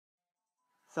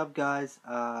Sup guys,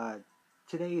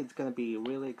 today it's gonna be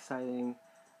really exciting,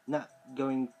 not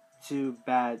going too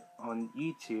bad on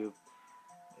YouTube.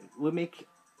 We make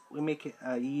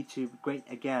YouTube great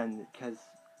again because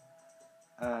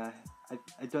I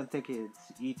don't think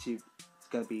YouTube is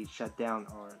gonna be shut down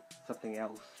or something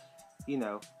else, you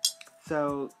know.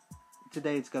 So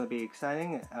today it's gonna be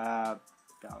exciting about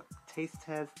taste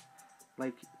test,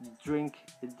 like drink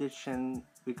edition.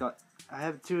 I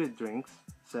have two drinks,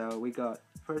 so we got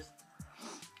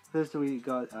First we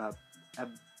got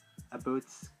a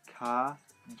Boots Car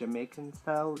Jamaican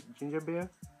style ginger beer.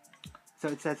 So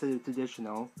it says it's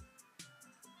traditional.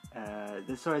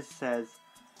 The source says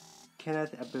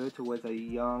Kenneth Abbott was a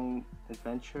young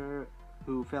adventurer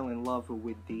who fell in love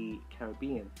with the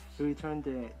Caribbean. He returned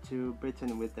to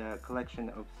Britain with a collection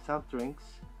of soft drinks,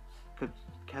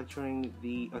 capturing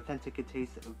the authentic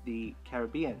taste of the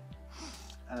Caribbean,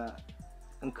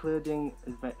 including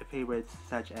favorites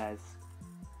such as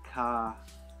Ka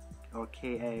or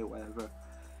Ka, whatever.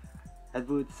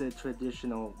 Abbot's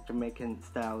traditional Jamaican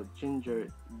style ginger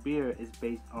beer is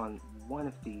based on one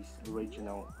of these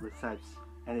original recipes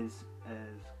and is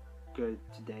as good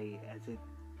today as it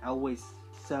always.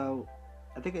 So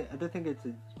I don't think it's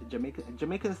a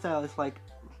Jamaican style is like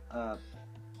a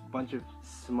bunch of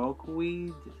smoke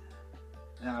weed.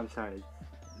 No, I'm sorry,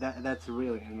 that's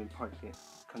really an important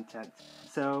content.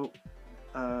 So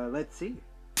let's see.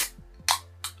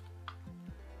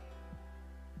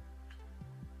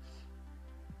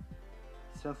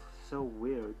 So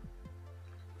weird.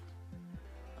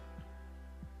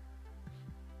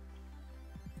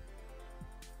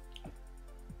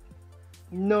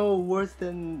 No, worse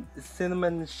than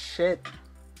cinnamon shit.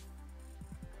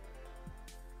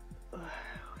 What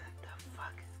the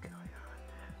fuck is going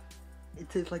on? It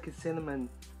tastes like a cinnamon.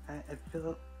 I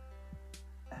feel.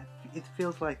 It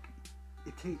feels like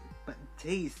it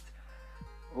tastes.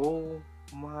 Oh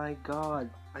my god!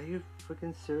 Are you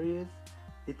freaking serious?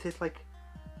 It tastes like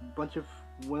a bunch of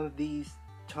one of these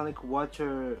tonic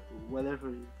water,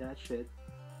 whatever that shit.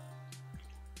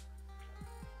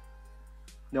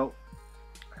 Nope.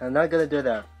 I'm not gonna do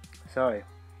that. Sorry.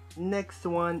 Next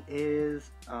one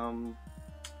is Irn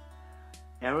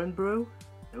Bru,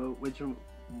 which is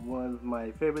one of my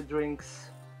favorite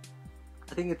drinks.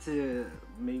 I think it's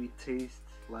maybe tastes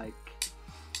like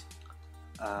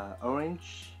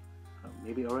orange,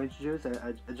 maybe orange juice.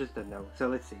 I just don't know. So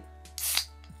let's see.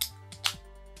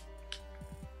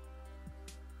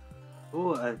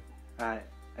 Oh, I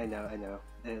know.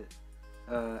 It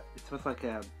smells like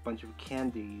a bunch of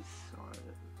candies, or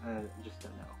I just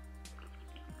don't know.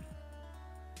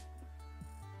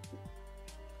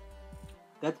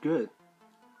 That's good.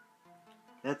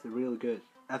 That's real good.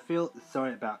 I feel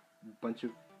sorry about a bunch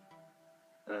of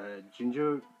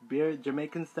ginger beer,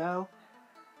 Jamaican style.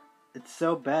 It's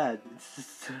so bad. It's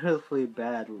seriously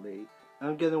badly.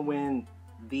 I'm gonna win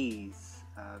these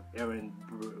Irn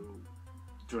Bru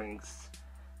drinks.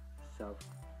 So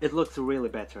it looks really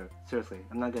better. Seriously,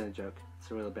 I'm not gonna joke.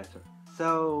 It's really better.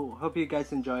 So hope you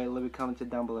guys enjoy. Leave a comment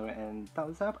down below and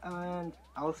thumbs up, and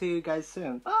I'll see you guys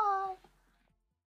soon. Bye.